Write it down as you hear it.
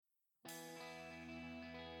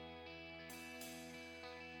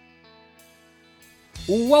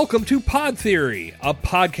Welcome to Pod Theory, a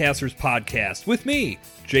podcaster's podcast with me,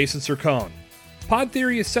 Jason Sircone. Pod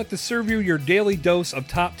Theory is set to serve you your daily dose of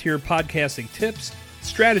top-tier podcasting tips,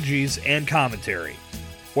 strategies, and commentary.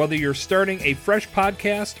 Whether you're starting a fresh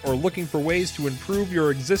podcast or looking for ways to improve your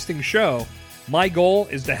existing show, my goal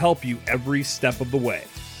is to help you every step of the way.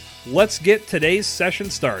 Let's get today's session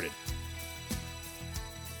started.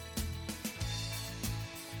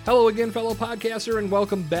 Hello again, fellow podcaster, and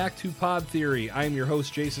welcome back to Pod Theory. I am your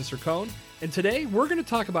host, Jason Sircone, and today we're going to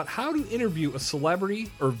talk about how to interview a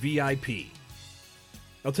celebrity or VIP.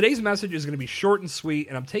 Now, today's message is going to be short and sweet,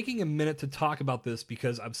 and I'm taking a minute to talk about this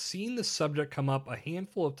because I've seen this subject come up a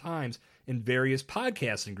handful of times in various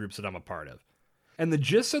podcasting groups that I'm a part of. And the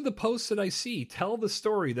gist of the posts that I see tell the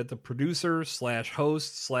story that the producer /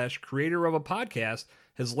 host / creator of a podcast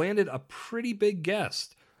has landed a pretty big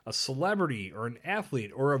guest, a celebrity or an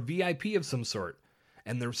athlete or a VIP of some sort,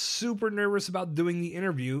 and they're super nervous about doing the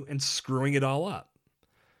interview and screwing it all up.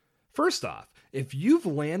 First off, if you've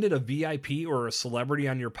landed a VIP or a celebrity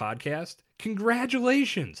on your podcast,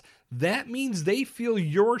 congratulations! That means they feel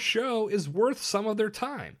your show is worth some of their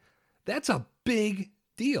time. That's a big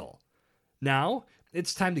deal. Now,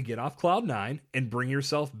 it's time to get off Cloud 9 and bring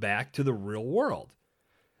yourself back to the real world.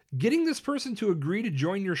 Getting this person to agree to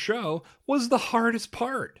join your show was the hardest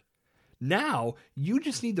part. Now, you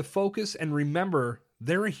just need to focus and remember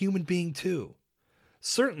they're a human being too.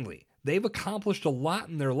 Certainly, they've accomplished a lot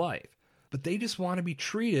in their life, but they just want to be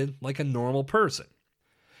treated like a normal person.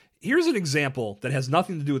 Here's an example that has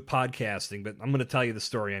nothing to do with podcasting, but I'm going to tell you the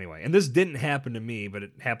story anyway. And this didn't happen to me, but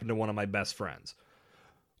it happened to one of my best friends.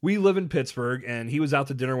 We live in Pittsburgh, and he was out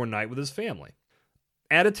to dinner one night with his family.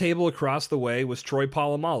 At a table across the way was Troy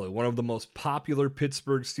Polamalu, one of the most popular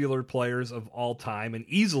Pittsburgh Steelers players of all time, and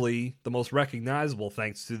easily the most recognizable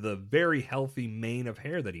thanks to the very healthy mane of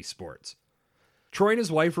hair that he sports. Troy and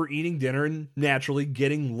his wife were eating dinner and naturally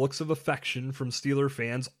getting looks of affection from Steeler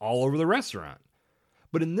fans all over the restaurant.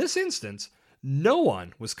 But in this instance, no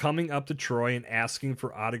one was coming up to Troy and asking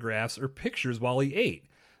for autographs or pictures while he ate.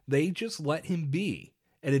 They just let him be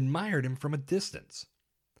and admired him from a distance.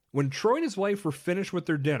 When Troy and his wife were finished with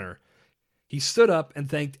their dinner, he stood up and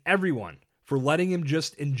thanked everyone for letting him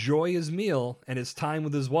just enjoy his meal and his time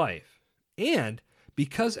with his wife. And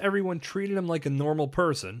because everyone treated him like a normal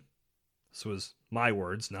person, this was my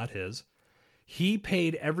words, not his, he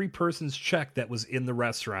paid every person's check that was in the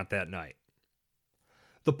restaurant that night.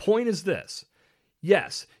 The point is this.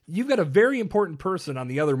 Yes, you've got a very important person on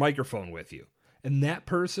the other microphone with you, and that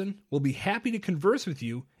person will be happy to converse with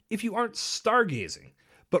you if you aren't stargazing,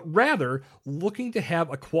 but rather looking to have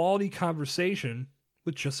a quality conversation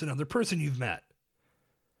with just another person you've met.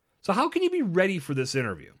 So how can you be ready for this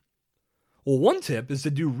interview? Well, one tip is to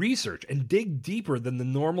do research and dig deeper than the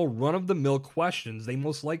normal run-of-the-mill questions they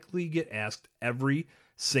most likely get asked every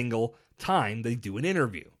single time they do an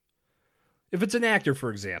interview. If it's an actor,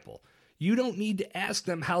 for example, you don't need to ask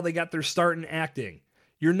them how they got their start in acting.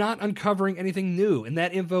 You're not uncovering anything new, and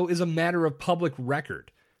that info is a matter of public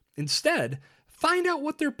record. Instead, find out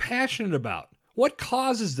what they're passionate about. What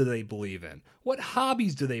causes do they believe in? What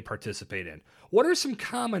hobbies do they participate in? What are some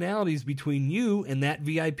commonalities between you and that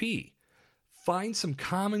VIP? Find some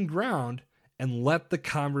common ground and let the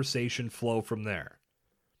conversation flow from there.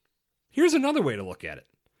 Here's another way to look at it.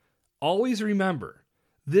 Always remember,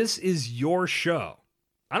 this is your show.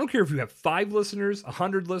 I don't care if you have 5 listeners,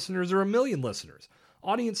 100 listeners, or 1 million listeners.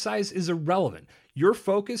 Audience size is irrelevant. Your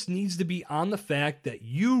focus needs to be on the fact that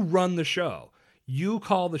you run the show. You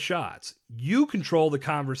call the shots. You control the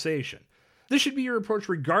conversation. This should be your approach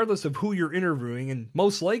regardless of who you're interviewing, and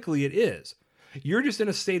most likely it is. You're just in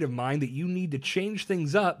a state of mind that you need to change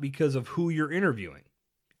things up because of who you're interviewing.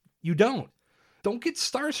 You don't. Don't get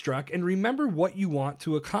starstruck, and remember what you want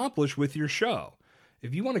to accomplish with your show.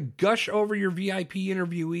 If you want to gush over your VIP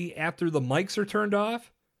interviewee after the mics are turned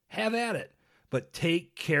off, have at it. But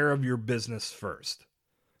take care of your business first.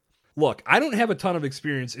 Look, I don't have a ton of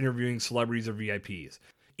experience interviewing celebrities or VIPs.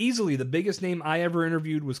 Easily, the biggest name I ever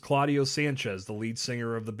interviewed was Claudio Sanchez, the lead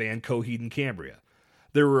singer of the band Coheed and Cambria.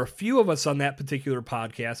 There were a few of us on that particular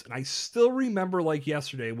podcast, and I still remember like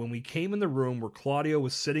yesterday when we came in the room where Claudio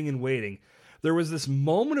was sitting and waiting, there was this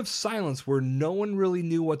moment of silence where no one really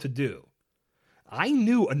knew what to do. I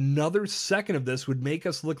knew another second of this would make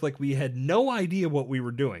us look like we had no idea what we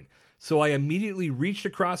were doing. So I immediately reached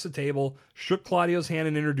across the table, shook Claudio's hand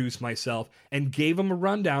and introduced myself, and gave him a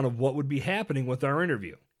rundown of what would be happening with our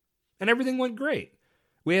interview. And everything went great.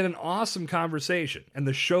 We had an awesome conversation, and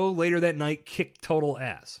the show later that night kicked total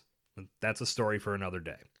ass. That's a story for another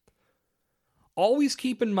day. Always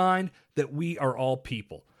keep in mind that we are all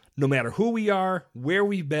people. No matter who we are, where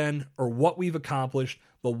we've been, or what we've accomplished,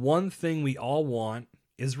 the one thing we all want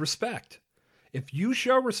is respect. If you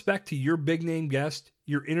show respect to your big name guest,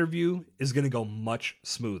 your interview is going to go much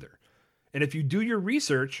smoother. And if you do your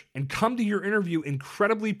research and come to your interview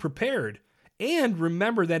incredibly prepared, and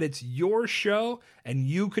remember that it's your show and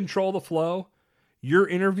you control the flow, your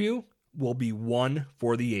interview will be one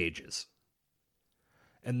for the ages.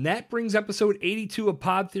 And that brings episode 82 of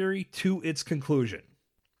Pod Theory to its conclusion.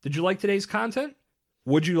 Did you like today's content?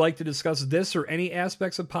 Would you like to discuss this or any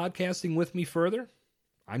aspects of podcasting with me further?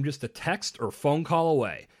 I'm just a text or phone call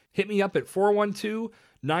away. Hit me up at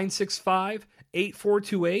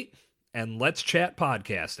 412-965-8428 and let's chat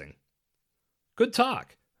podcasting. Good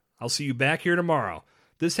talk. I'll see you back here tomorrow.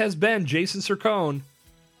 This has been Jason Sircone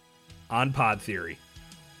on Pod Theory.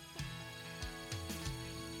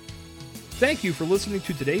 Thank you for listening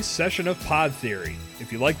to today's session of Pod Theory.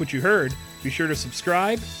 If you like what you heard, be sure to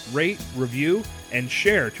subscribe, rate, review, and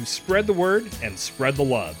share to spread the word and spread the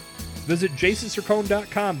love. Visit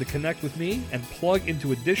jasonsircone.com to connect with me and plug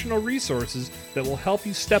into additional resources that will help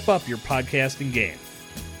you step up your podcasting game.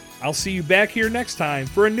 I'll see you back here next time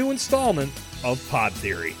for a new installment of Pod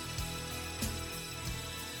Theory.